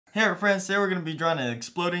Hey friends, today we're going to be drawing an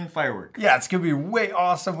exploding firework. Yeah, it's going to be way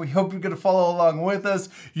awesome. We hope you're going to follow along with us.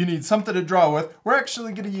 You need something to draw with. We're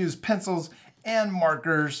actually going to use pencils and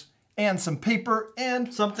markers and some paper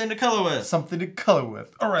and something to color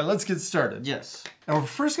with. All right, let's get started. Yes. Now we're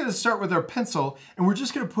first going to start with our pencil, and we're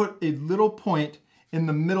just going to put a little point in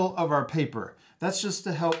the middle of our paper. That's just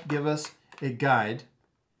to help give us a guide.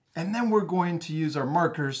 And then we're going to use our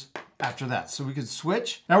markers after that. So we can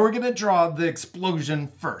switch. Now we're gonna draw the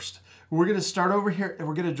explosion first. We're gonna start over here and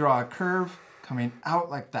we're gonna draw a curve coming out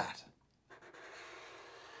like that.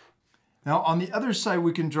 Now on the other side,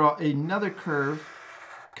 we can draw another curve,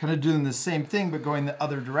 kind of doing the same thing, but going the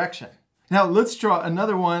other direction. Now let's draw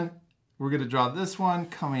another one. We're gonna draw this one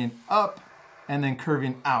coming up and then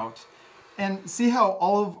curving out. And see how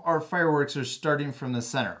all of our fireworks are starting from the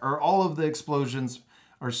center, or all of the explosions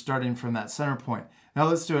are starting from that center point. Now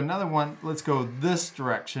let's do another one. Let's go this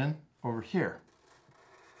direction over here.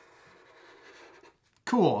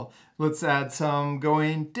 Cool. Let's add some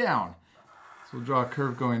going down. So we'll draw a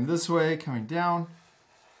curve going this way, coming down.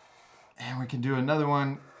 And we can do another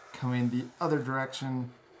one coming the other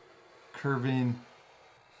direction, curving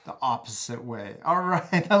the opposite way. All right,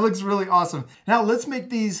 that looks really awesome. Now let's make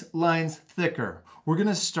these lines thicker. We're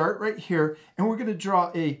gonna start right here and we're gonna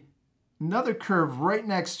draw another curve right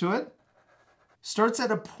next to it. Starts at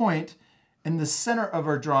a point in the center of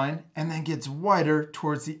our drawing and then gets wider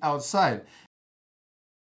towards the outside.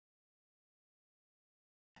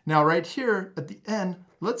 Now right here at the end,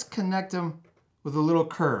 let's connect them with a little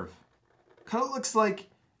curve. Kind of looks like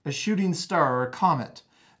a shooting star or a comet.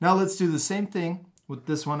 Now let's do the same thing with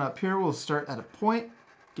this one up here. We'll start at a point,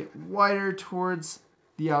 get wider towards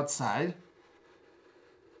the outside,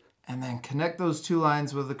 and then connect those two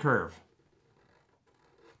lines with a curve.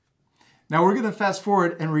 Now we're going to fast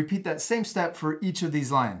forward and repeat that same step for each of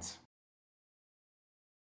these lines.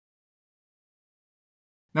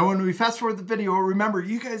 Now when we fast forward the video, remember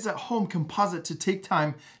you guys at home can pause it to take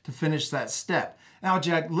time to finish that step. Now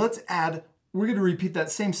Jack, we're going to repeat that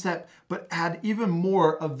same step, but add even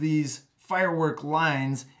more of these firework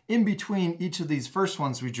lines in between each of these first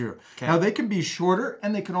ones we drew. Okay. Now they can be shorter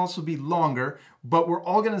and they can also be longer, but we're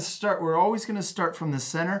always going to start from the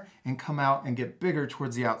center and come out and get bigger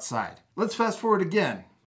towards the outside. Let's fast forward again.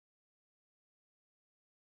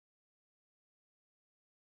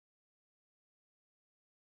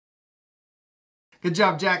 Good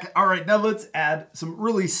job, Jack. All right, now let's add some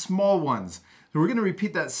really small ones. So we're going to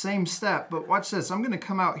repeat that same step, but watch this. I'm going to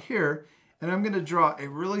come out here and I'm going to draw a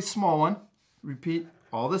really small one. Repeat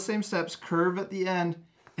all the same steps, curve at the end,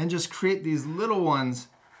 and just create these little ones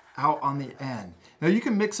out on the end. Now you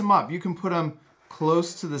can mix them up. You can put them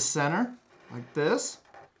close to the center, like this.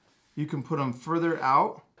 You can put them further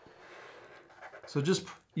out. So just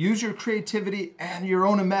use your creativity and your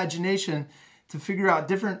own imagination to figure out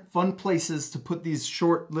different fun places to put these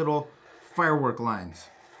short little firework lines.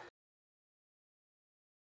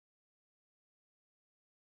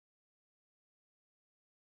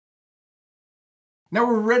 Now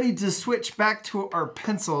we're ready to switch back to our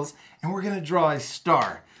pencils and we're gonna draw a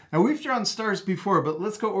star. Now we've drawn stars before, but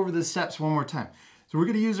let's go over the steps one more time. So we're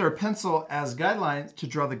gonna use our pencil as guidelines to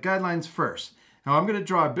draw the guidelines first. Now I'm gonna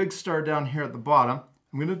draw a big star down here at the bottom.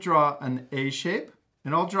 I'm gonna draw an A shape,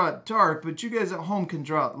 and I'll draw it dark, but you guys at home can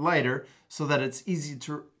draw it lighter so that it's easy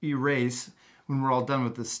to erase when we're all done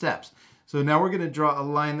with the steps. So now we're gonna draw a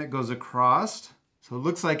line that goes across. So it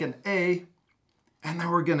looks like an A, and then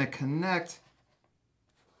we're gonna connect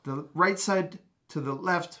the right side to the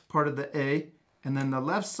left part of the A, and then the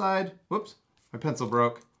left side, whoops, my pencil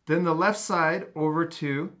broke. Then the left side over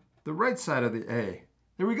to the right side of the A.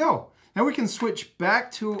 There we go. Now we can switch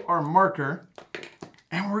back to our marker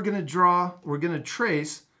and we're gonna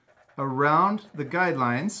trace around the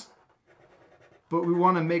guidelines, but we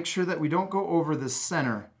wanna make sure that we don't go over the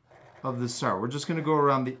center of the star. We're just gonna go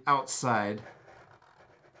around the outside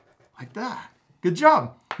like that. Good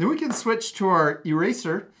job. Then we can switch to our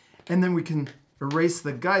eraser and then we can erase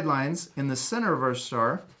the guidelines in the center of our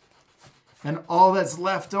star. And all that's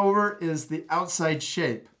left over is the outside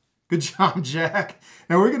shape. Good job, Jack.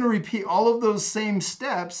 Now we're gonna repeat all of those same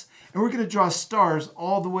steps and we're gonna draw stars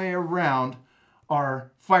all the way around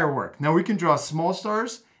our firework. Now we can draw small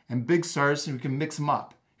stars and big stars and we can mix them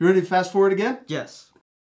up. You ready to fast forward again? Yes.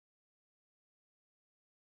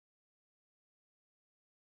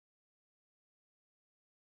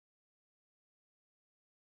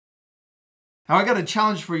 Now I got a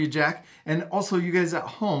challenge for you, Jack, and also you guys at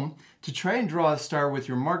home to try and draw a star with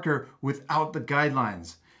your marker without the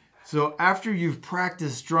guidelines. So after you've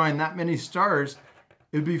practiced drawing that many stars,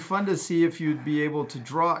 it'd be fun to see if you'd be able to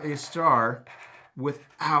draw a star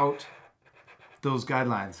without those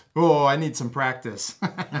guidelines. Oh, I need some practice.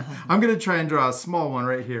 I'm gonna try and draw a small one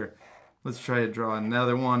right here. Let's try to draw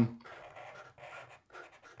another one.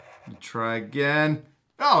 Try again.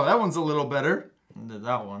 Oh, that one's a little better. Did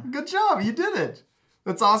that one. Good job, you did it.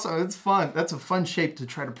 That's awesome, it's fun. That's a fun shape to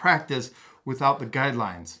try to practice without the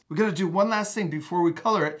guidelines. We're gonna do one last thing before we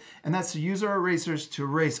color it, and that's to use our erasers to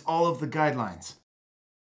erase all of the guidelines.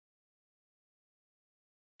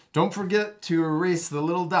 Don't forget to erase the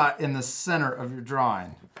little dot in the center of your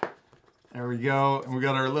drawing. There we go, and we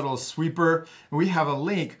got our little sweeper. And we have a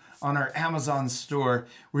link on our Amazon store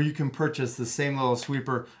where you can purchase the same little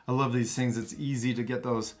sweeper. I love these things, it's easy to get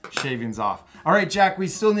those shavings off. All right, Jack, we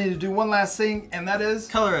still need to do one last thing, and that is?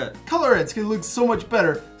 Color it. Color it, it's gonna look so much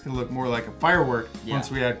better. It's gonna look more like a firework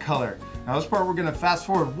once we add color. Now this part we're gonna fast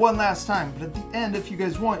forward one last time, but at the end, if you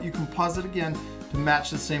guys want, you can pause it again to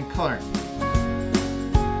match the same coloring.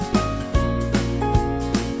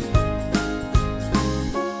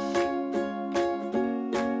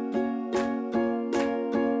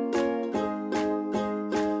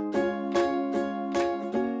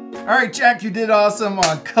 All right, Jack, you did awesome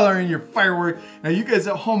on coloring your firework. Now you guys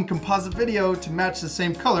at home can pause the video to match the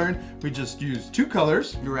same coloring. We just used two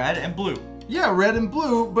colors. Red and blue. Yeah, red and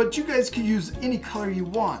blue, but you guys could use any color you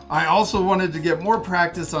want. I also wanted to get more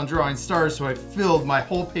practice on drawing stars, so I filled my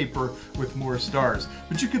whole paper with more stars.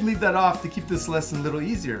 But you could leave that off to keep this lesson a little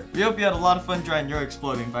easier. We hope you had a lot of fun drawing your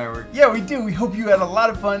exploding firework. Yeah, we do. We hope you had a lot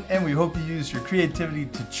of fun, and we hope you use your creativity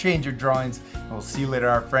to change your drawings. And we'll see you later,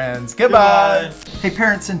 our friends. Goodbye. Hey,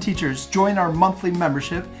 parents and teachers, join our monthly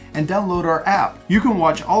membership and download our app. You can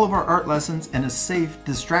watch all of our art lessons in a safe,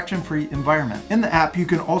 distraction-free environment. In the app, you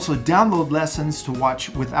can also download lessons to watch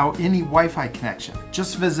without any Wi-Fi connection.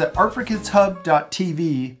 Just visit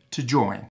artforkidshub.tv to join.